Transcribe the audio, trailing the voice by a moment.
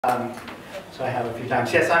So I have a few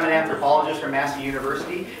times. Yes, I'm an anthropologist from Massey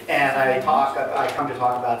University, and I come to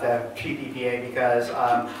talk about the TPPA because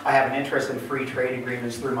I have an interest in free trade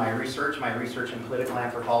agreements through my research in political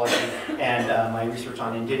anthropology, and my research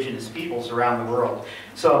on indigenous peoples around the world.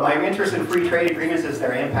 So my interest in free trade agreements is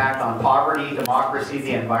their impact on poverty, democracy,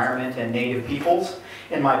 the environment, and native peoples.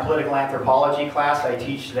 In my political anthropology class, I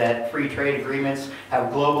teach that free trade agreements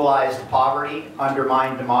have globalized poverty,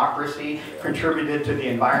 undermined democracy, contributed to the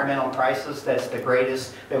environmental crisis that's the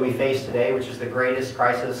greatest that we face today, which is the greatest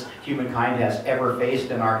crisis humankind has ever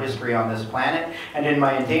faced in our history on this planet. And in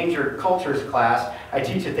my endangered cultures class, I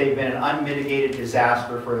teach that they've been an unmitigated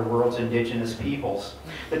disaster for the world's indigenous peoples.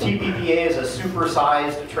 The TPPA is a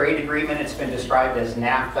supersized trade agreement. It's been described as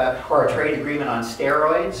NAFTA, or a trade agreement on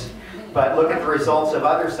steroids. But look at the results of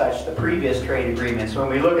other such, the previous trade agreements. When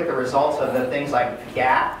we look at the results of the things like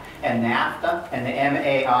GATT and NAFTA and the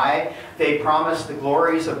MAI, they promised the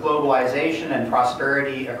glories of globalization and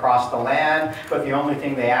prosperity across the land, but the only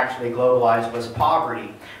thing they actually globalized was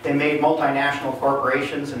poverty. They made multinational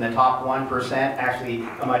corporations in the top 1%, actually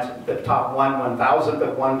the top 1/1000th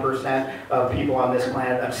of 1% of people on this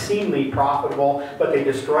planet, obscenely profitable, but they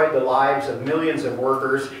destroyed the lives of millions of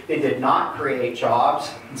workers. They did not create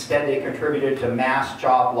jobs. Instead, they contributed to mass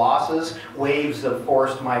job losses, waves of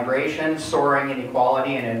forced migration, soaring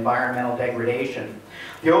inequality, and environmental degradation.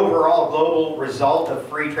 The overall global result of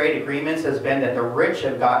free trade agreements has been that the rich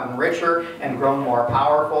have gotten richer and grown more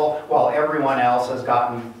powerful, while everyone else has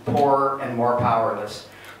gotten poorer and more powerless.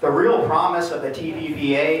 The real promise of the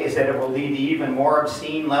TPPA is that it will lead to even more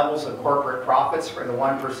obscene levels of corporate profits for the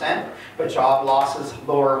 1%, but job losses,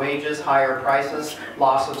 lower wages, higher prices,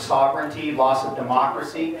 loss of sovereignty, loss of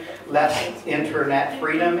democracy, less internet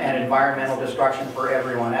freedom, and environmental destruction for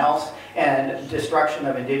everyone else, and destruction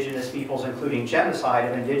of indigenous peoples, including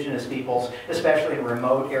genocide of indigenous peoples, especially in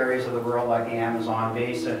remote areas of the world like the Amazon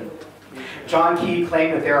basin. John Key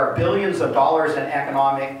claimed that there are billions of dollars in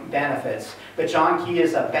economic benefits, but John Key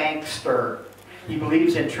is a bankster. He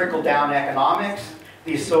believes in trickle-down economics.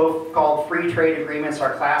 These so-called free trade agreements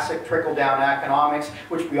are classic trickle-down economics,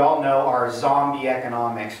 which we all know are zombie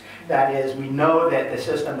economics. That is, we know that the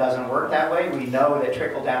system doesn't work that way. We know that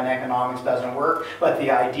trickle-down economics doesn't work, but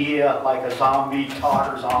the idea, like a zombie,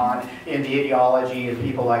 totters on in the ideology of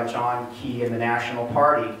people like John Key and the National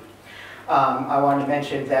Party. I wanted to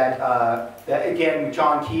mention that, again,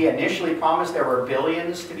 John Key initially promised there were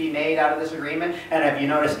billions to be made out of this agreement, and if you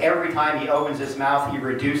notice, every time he opens his mouth, he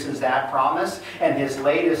reduces that promise, and his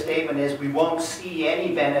latest statement is we won't see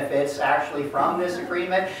any benefits actually from this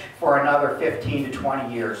agreement for another 15 to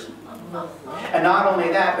 20 years. And not only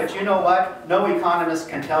that, but you know what? No economist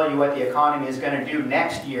can tell you what the economy is going to do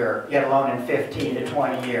next year, let alone in 15 to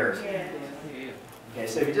 20 years. Okay,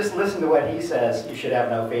 so if you just listen to what he says, you should have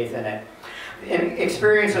no faith in it.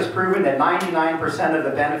 Experience has proven that 99% of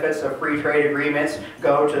the benefits of free trade agreements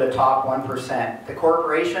go to the top 1%. The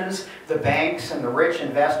corporations, the banks, and the rich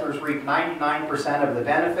investors reap 99% of the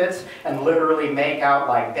benefits and literally make out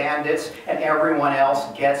like bandits, and everyone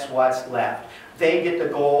else gets what's left. They get the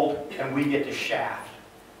gold, and we get the shaft.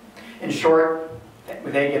 In short,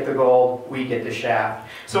 they get the gold, we get the shaft.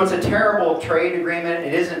 So it's a terrible trade agreement.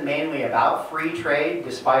 It isn't mainly about free trade,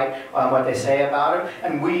 despite what they say about it.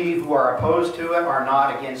 And we who are opposed to it are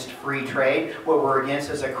not against free trade. What we're against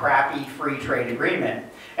is a crappy free trade agreement.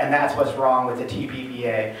 And that's what's wrong with the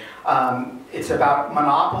TPPA. It's about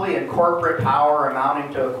monopoly and corporate power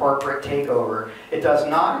amounting to a corporate takeover. It does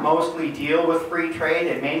not mostly deal with free trade.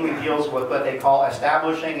 It mainly deals with what they call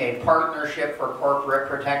establishing a partnership for corporate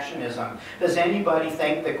protectionism. Does anybody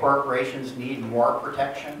think that corporations need more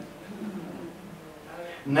protection?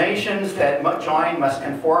 Nations that join must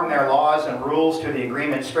conform their laws and rules to the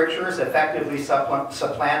agreement strictures, effectively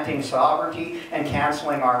supplanting sovereignty and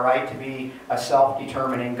canceling our right to be a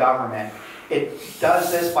self-determining government. It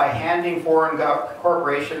does this by handing foreign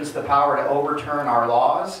corporations the power to overturn our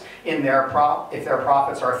laws if their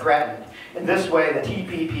profits are threatened. In this way, the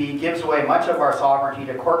TPP gives away much of our sovereignty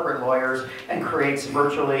to corporate lawyers and creates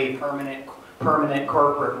virtually permanent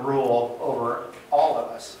corporate rule over all of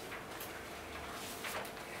us.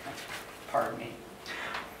 Pardon me.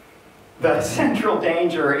 The central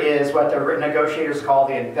danger is what the negotiators call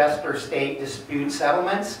the investor-state dispute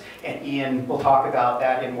settlements, and Ian will talk about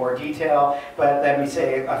that in more detail, but let me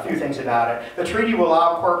say a few things about it. The treaty will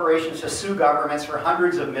allow corporations to sue governments for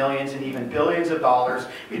hundreds of millions and even billions of dollars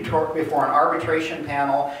before an arbitration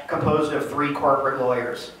panel composed of 3 corporate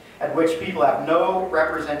lawyers. at which people have no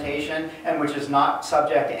representation and which is not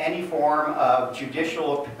subject to any form of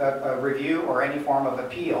judicial review or any form of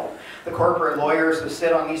appeal. The corporate lawyers who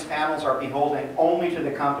sit on these panels are beholden only to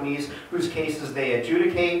the companies whose cases they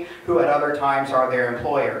adjudicate, who at other times are their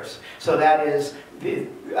employers. So that is,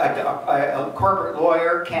 a corporate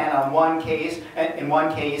lawyer can, in one case,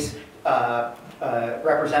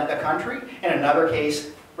 represent the country, in another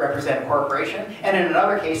case, represent a corporation, and in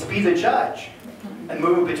another case, be the judge, and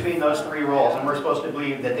move between those three roles. And we're supposed to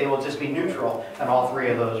believe that they will just be neutral in all three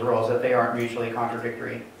of those roles, that they aren't mutually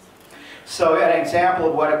contradictory. So an example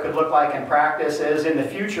of what it could look like in practice is, in the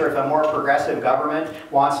future, if a more progressive government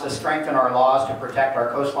wants to strengthen our laws to protect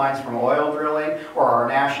our coastlines from oil drilling, or our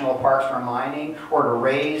national parks from mining, or to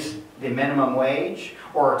raise the minimum wage,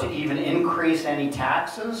 or to even increase any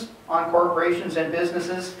taxes on corporations and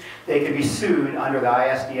businesses, they could be sued under the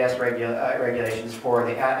ISDS regulations for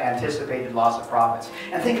the anticipated loss of profits.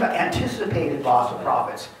 And think about anticipated loss of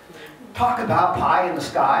profits. Talk about pie in the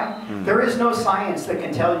sky. There is no science that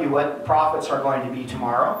can tell you what profits are going to be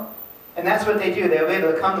tomorrow. And that's what they do. They'll be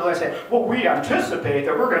able to come to us and say, well, we anticipate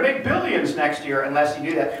that we're going to make billions next year unless you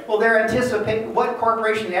do that. Well, they're anticipating. What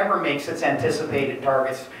corporation ever makes its anticipated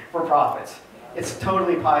targets for profits? It's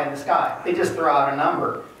totally pie in the sky. They just throw out a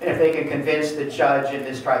number. And if they can convince the judge in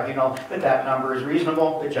this tribunal that that number is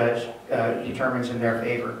reasonable, the judge determines in their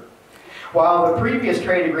favor. While the previous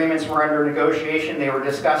trade agreements were under negotiation, they were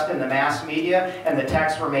discussed in the mass media and the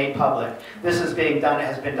texts were made public. This has been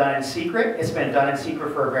done in secret. It's been done in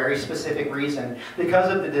secret for a very specific reason. Because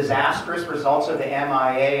of the disastrous results of the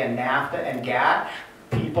MIA and NAFTA and GATT,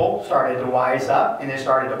 people started to wise up and they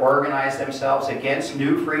started to organize themselves against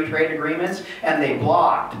new free trade agreements, and they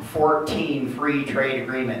blocked 14 free trade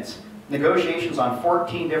agreements. Negotiations on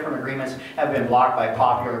 14 different agreements have been blocked by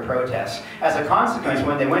popular protests. As a consequence,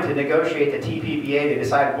 when they went to negotiate the TPPA, they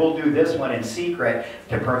decided, we'll do this one in secret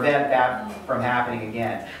to prevent that from happening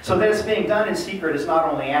again. So that it's being done in secret is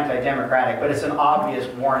not only anti-democratic, but it's an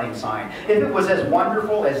obvious warning sign. If it was as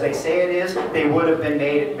wonderful as they say it is, they would have been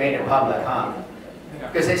made it public, huh?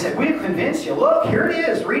 Because they said, we've convinced you, look, here it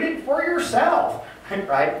is, read it for yourself,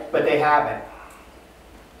 right? But they haven't.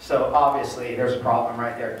 So obviously there's a problem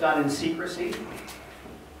right there. Done in secrecy.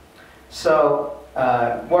 So we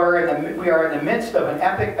are in the midst of an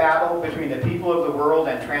epic battle between the people of the world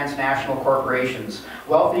and transnational corporations.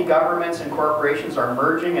 Wealthy governments and corporations are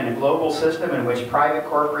merging in a global system in which private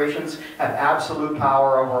corporations have absolute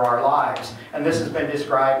power over our lives. And this has been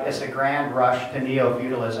described as a grand rush to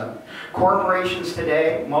neo-feudalism. Corporations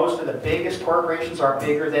today, most of the biggest corporations are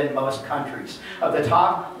bigger than most countries. Of the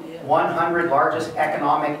top 100 largest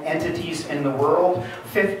economic entities in the world,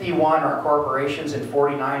 51 are corporations and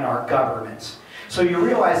 49 are governments. So you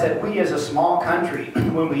realize that we as a small country,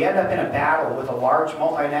 when we end up in a battle with a large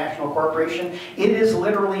multinational corporation, it is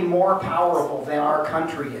literally more powerful than our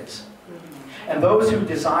country is. And those who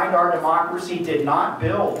designed our democracy did not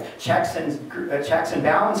build checks and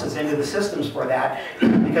balances into the systems for that,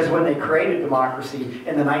 because when they created democracy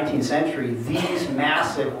in the 19th century, these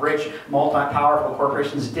massive, rich, multi-powerful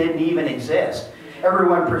corporations didn't even exist.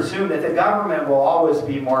 Everyone presumed that the government will always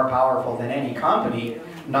be more powerful than any company,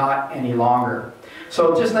 not any longer.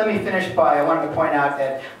 So just let me finish by, I wanted to point out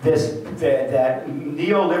that that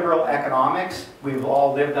neoliberal economics we've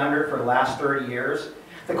all lived under for the last 30 years,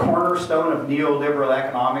 the cornerstone of neoliberal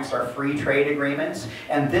economics are free trade agreements,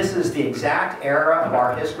 and this is the exact era of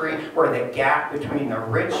our history where the gap between the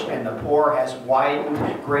rich and the poor has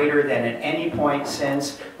widened greater than at any point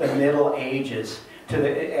since the Middle Ages. To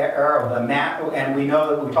the era of the and we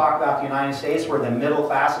know that we talk about the United States where the middle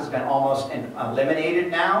class has been almost eliminated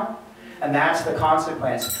now. And that's the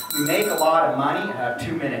consequence. We make a lot of money,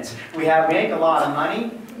 2 minutes. We make a lot of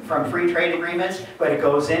money from free trade agreements, but it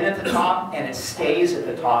goes in at the top and it stays at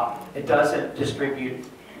the top. It doesn't distribute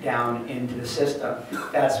down into the system.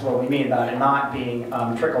 That's what we mean about it not being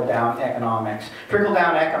trickle-down economics.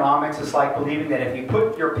 Trickle-down economics is like believing that if you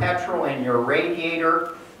put your petrol in your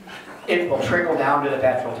radiator, it will trickle down to the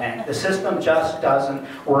petrol tank. The system just doesn't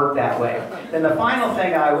work that way. Then the final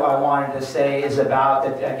thing I wanted to say is about the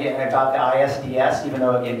ISDS, even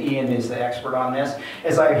though again Ian is the expert on this,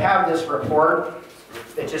 is I have this report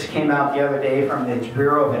that just came out the other day from the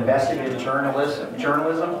Bureau of Investigative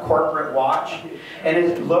Journalism, Corporate Watch, and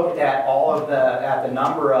it looked at all of the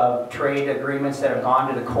number of trade agreements that have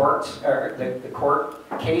gone to the courts, or the court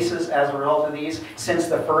cases as a result of these, since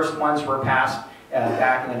the first ones were passed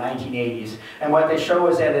back in the 1980s. And what they show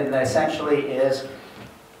is that it essentially is,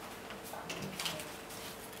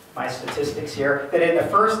 my statistics here, that in the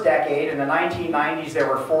first decade, in the 1990s, there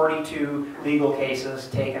were 42 legal cases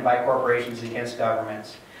taken by corporations against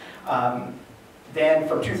governments. Then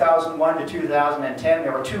from 2001 to 2010,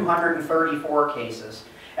 there were 234 cases.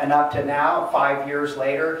 And up to now, 5 years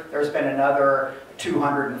later, there's been another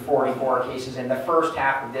 244 cases in the first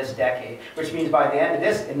half of this decade, which means by the end of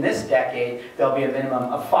this decade, there'll be a minimum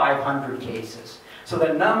of 500 cases. So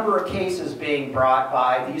the number of cases being brought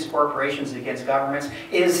by these corporations against governments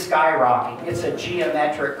is skyrocketing. It's a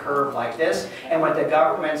geometric curve like this, and what the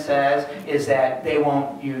government says is that they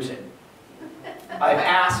won't use it. I've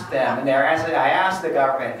asked them, and I asked the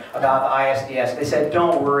government about the ISDS. They said,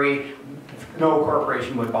 don't worry, no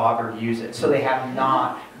corporation would bother to use it. So they have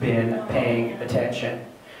not been paying attention.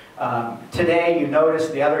 Today, you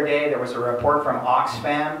noticed the other day, there was a report from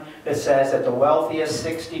Oxfam that says that the wealthiest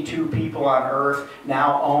 62 people on Earth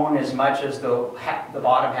now own as much as the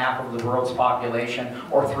bottom half of the world's population,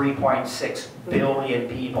 or 3.6 billion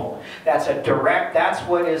people. That's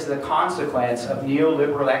what is the consequence of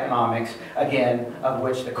neoliberal economics, again, of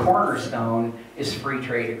which the cornerstone is free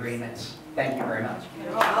trade agreements. Thank you very much.